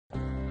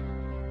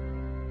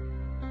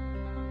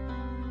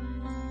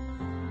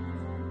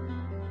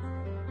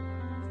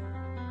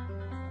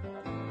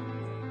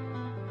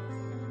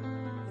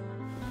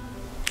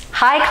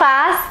Hi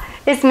class,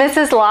 it's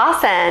Mrs.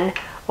 Lawson.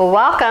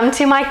 Welcome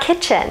to my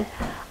kitchen.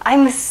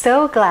 I'm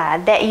so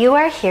glad that you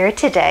are here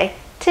today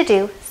to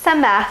do some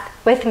math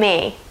with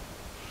me.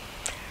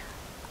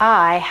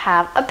 I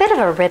have a bit of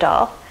a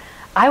riddle.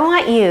 I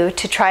want you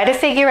to try to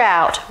figure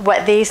out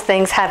what these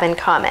things have in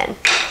common.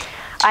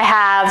 I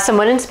have some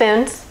wooden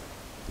spoons,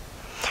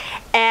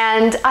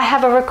 and I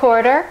have a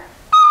recorder.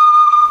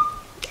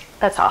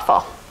 That's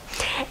awful.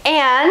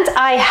 And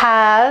I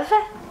have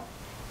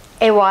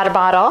a water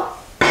bottle,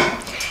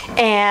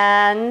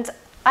 and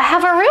I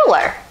have a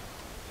ruler.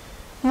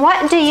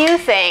 What do you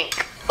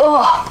think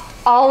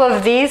all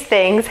of these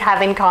things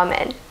have in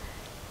common?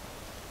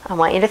 I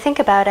want you to think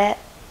about it.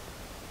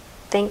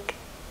 Think,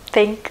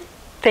 think,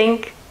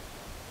 think.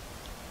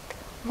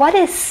 What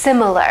is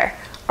similar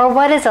or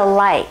what is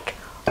alike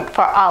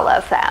for all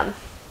of them?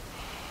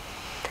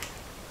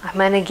 I'm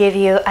going to give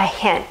you a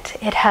hint.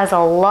 It has a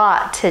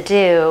lot to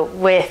do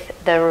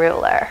with the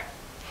ruler.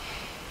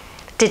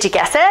 Did you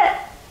guess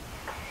it?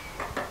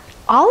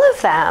 All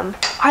of them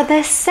are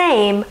the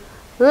same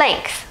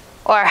length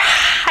or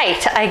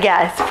height, I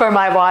guess, for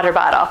my water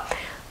bottle.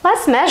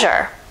 Let's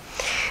measure.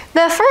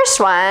 The first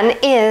one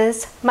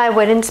is my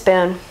wooden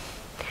spoon.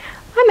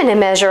 I'm going to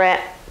measure it,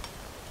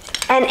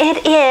 and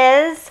it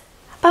is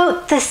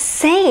about the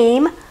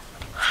same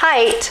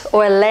height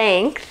or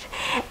length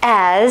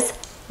as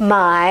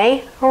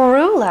my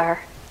ruler.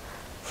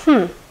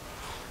 Do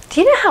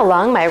you know how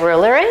long my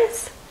ruler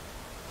is?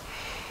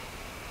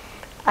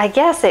 I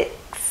guess it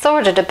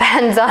sort of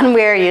depends on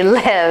where you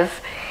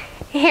live.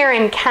 Here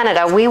in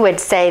Canada, we would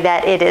say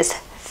that it is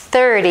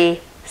 30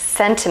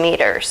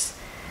 centimeters.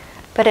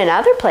 But in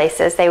other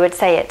places, they would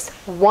say it's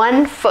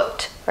 1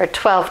 foot or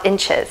 12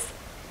 inches.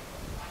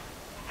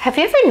 Have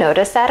you ever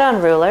noticed that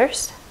on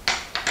rulers?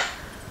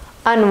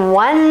 On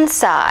one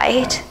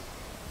side,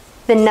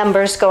 the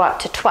numbers go up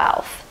to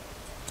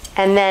 12.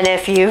 And then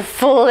if you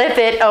flip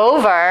it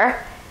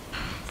over,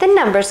 the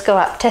numbers go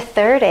up to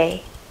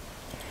 30.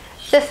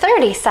 The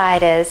 30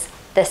 side is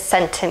the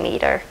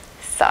centimeter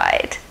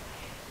side.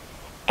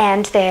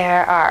 And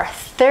there are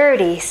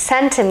 30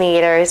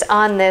 centimeters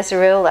on this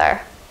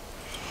ruler.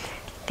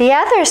 The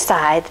other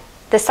side,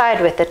 the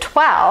side with the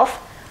 12,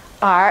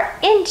 are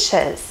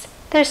inches.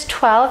 There's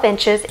 12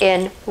 inches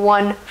in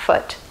 1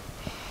 foot.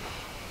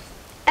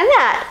 And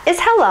that is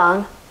how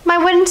long my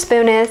wooden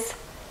spoon is.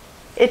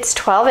 It's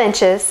 12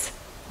 inches,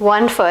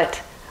 1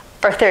 foot,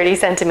 or 30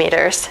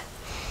 centimeters.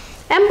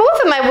 And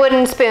both of my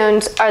wooden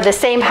spoons are the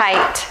same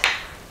height.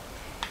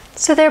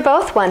 So they're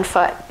both 1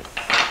 foot.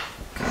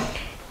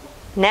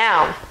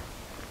 Now,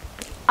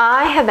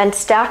 I have been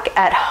stuck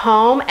at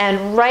home,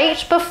 and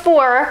right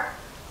before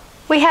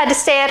we had to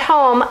stay at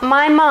home,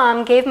 my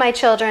mom gave my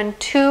children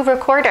 2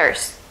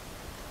 recorders.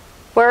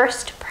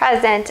 Worst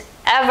present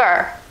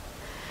ever.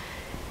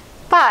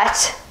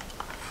 But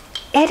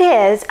it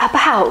is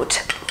about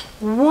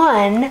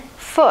 1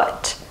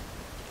 foot,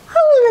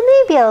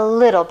 maybe a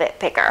little bit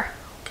bigger,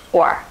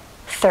 or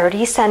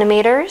 30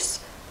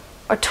 centimeters,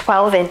 or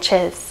 12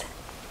 inches.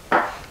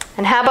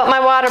 And how about my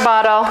water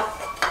bottle?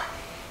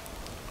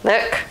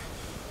 Look.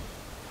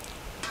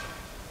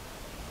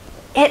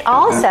 It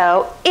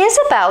also is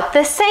about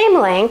the same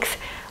length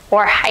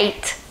or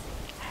height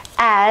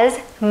as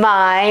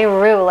my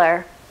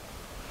ruler.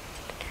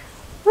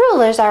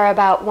 Rulers are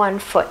about 1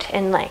 foot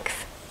in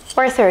length,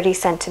 or 30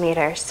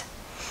 centimeters.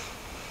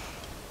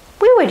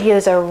 We would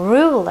use a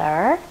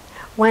ruler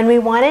when we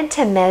wanted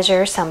to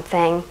measure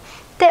something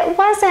that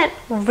wasn't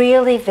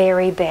really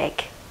very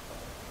big.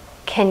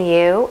 Can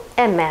you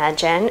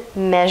imagine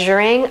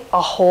measuring a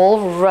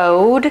whole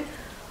road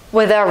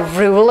with a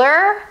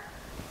ruler?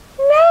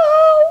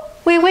 No,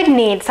 we would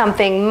need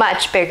something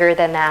much bigger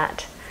than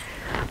that.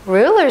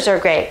 Rulers are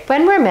great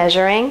when we're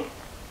measuring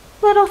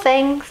little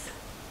things.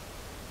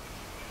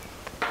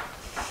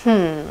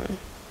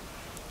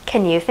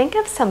 Can you think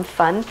of some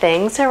fun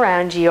things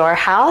around your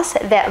house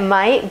that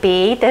might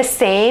be the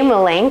same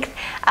length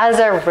as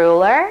a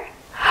ruler?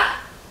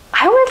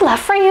 I would love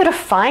for you to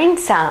find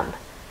some.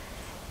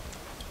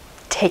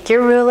 Take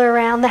your ruler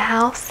around the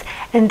house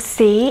and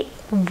see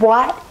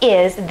what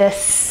is the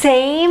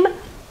same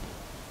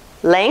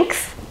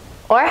length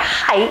or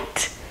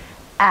height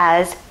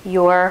as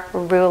your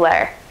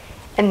ruler.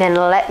 And then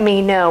let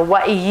me know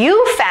what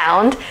you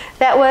found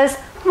that was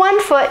 1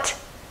 foot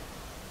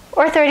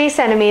or 30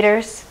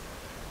 centimeters.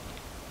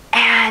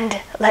 And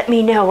let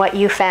me know what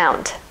you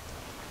found.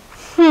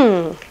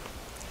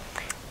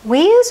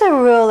 We use a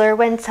ruler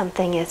when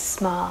something is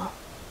small.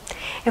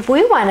 If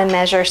we want to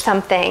measure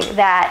something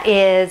that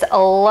is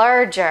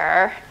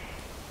larger,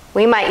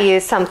 we might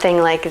use something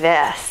like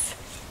this.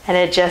 And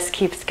it just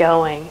keeps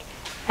going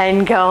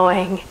and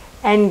going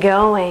and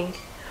going.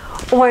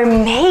 Or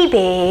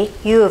maybe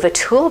you have a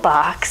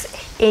toolbox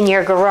in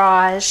your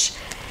garage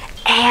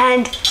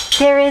and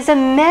there is a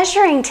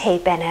measuring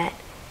tape in it.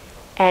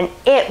 And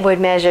it would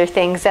measure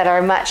things that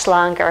are much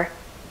longer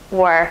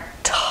or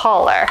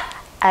taller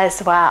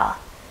as well.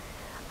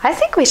 I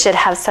think we should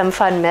have some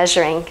fun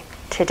measuring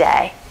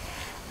today.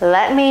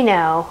 Let me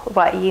know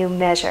what you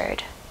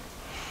measured.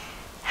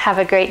 Have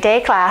a great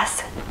day,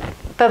 class.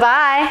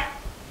 Bye-bye.